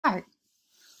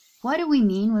What do we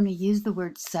mean when we use the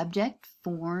word subject,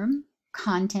 form,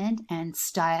 content, and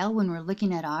style when we're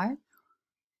looking at art?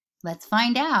 Let's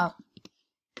find out.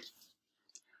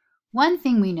 One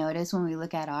thing we notice when we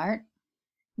look at art,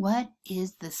 what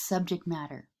is the subject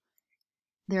matter?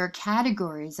 There are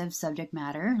categories of subject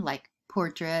matter like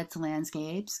portraits,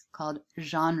 landscapes, called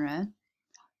genre.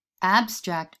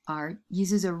 Abstract art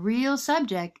uses a real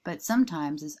subject but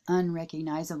sometimes is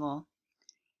unrecognizable.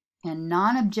 And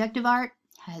non-objective art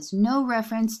has no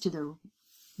reference to the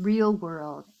real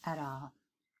world at all.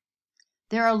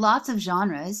 There are lots of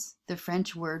genres, the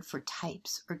French word for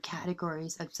types or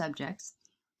categories of subjects,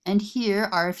 and here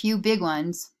are a few big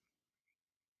ones.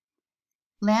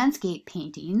 Landscape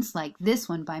paintings, like this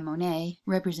one by Monet,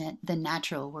 represent the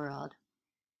natural world.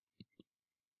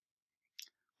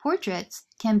 Portraits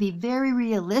can be very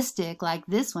realistic, like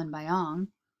this one by Ingres,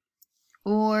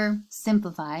 or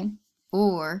simplified,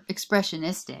 or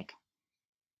expressionistic.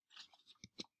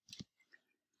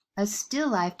 A still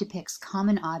life depicts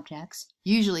common objects,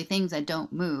 usually things that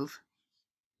don't move.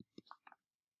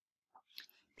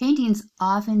 Paintings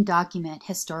often document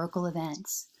historical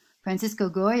events. Francisco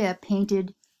Goya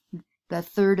painted the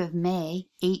 3rd of May,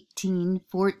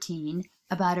 1814,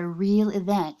 about a real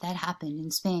event that happened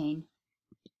in Spain.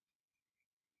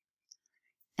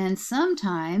 And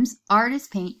sometimes artists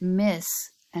paint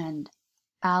myths and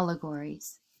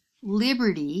allegories.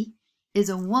 Liberty is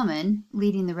a woman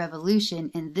leading the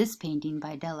revolution in this painting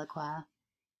by Delacroix.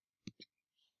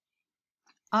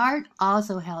 Art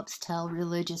also helps tell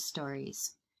religious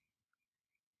stories.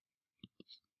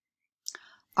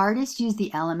 Artists use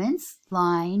the elements,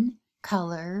 line,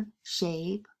 color,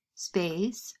 shape,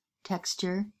 space,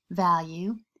 texture,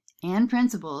 value, and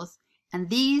principles, and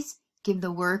these give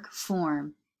the work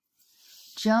form.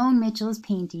 Joan Mitchell's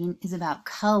painting is about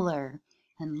color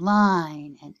and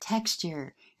line and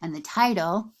texture, and the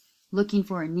title, Looking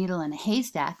for a Needle in a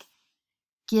Haystack,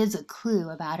 gives a clue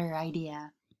about her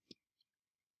idea.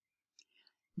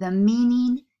 The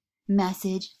meaning,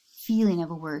 message, feeling of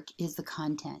a work is the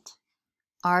content.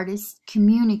 Artists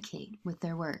communicate with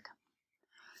their work.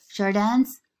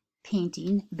 Chardin's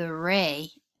painting, The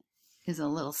Ray, is a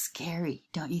little scary,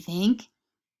 don't you think?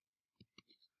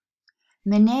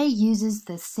 Manet uses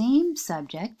the same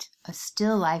subject, a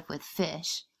still life with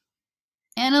fish,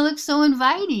 and it looks so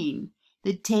inviting.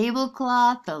 The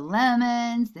tablecloth, the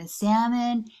lemons, the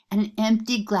salmon, and an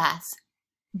empty glass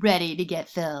ready to get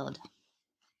filled.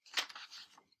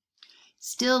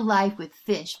 Still Life with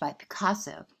Fish by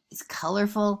Picasso is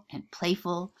colorful and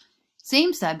playful.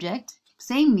 Same subject,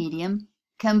 same medium,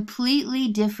 completely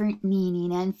different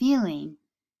meaning and feeling.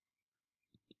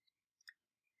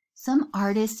 Some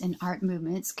artists and art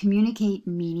movements communicate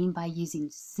meaning by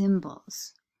using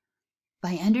symbols.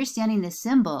 By understanding the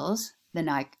symbols,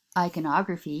 the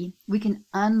iconography, we can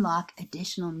unlock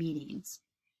additional meanings.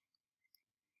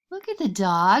 Look at the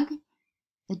dog.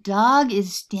 The dog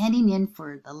is standing in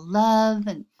for the love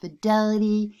and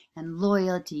fidelity and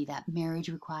loyalty that marriage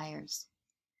requires.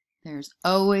 There's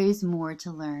always more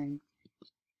to learn.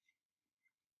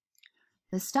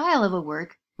 The style of a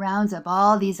work rounds up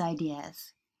all these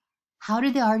ideas. How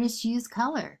do the artists use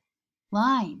color,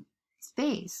 line,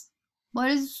 space?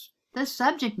 What is the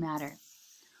subject matter?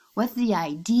 What's the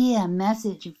idea,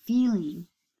 message, and feeling?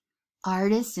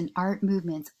 Artists and art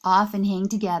movements often hang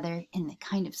together in the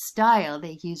kind of style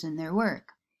they use in their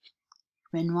work.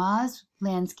 Renoir's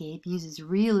landscape uses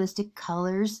realistic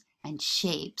colors and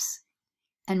shapes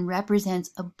and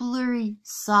represents a blurry,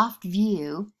 soft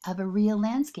view of a real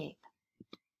landscape.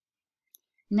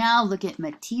 Now look at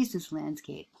Matisse's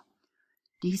landscape.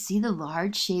 Do you see the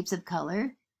large shapes of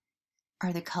color?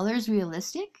 Are the colors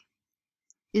realistic?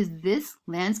 Is this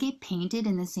landscape painted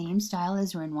in the same style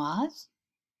as Renoir's?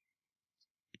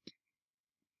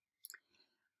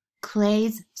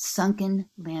 Clay's Sunken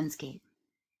Landscape.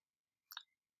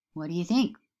 What do you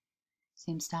think?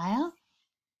 Same style?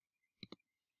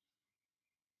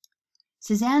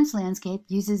 Cézanne's landscape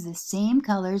uses the same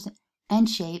colors and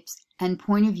shapes and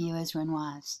point of view as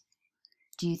Renoir's.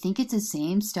 Do you think it's the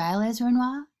same style as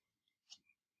Renoir?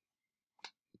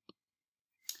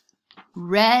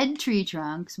 Red tree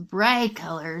trunks, bright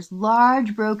colors,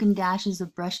 large broken dashes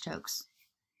of brushstrokes.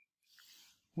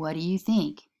 What do you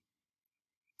think?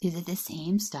 Is it the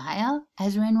same style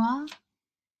as Renoir?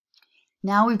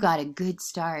 Now we've got a good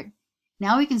start.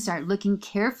 Now we can start looking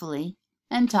carefully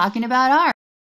and talking about art.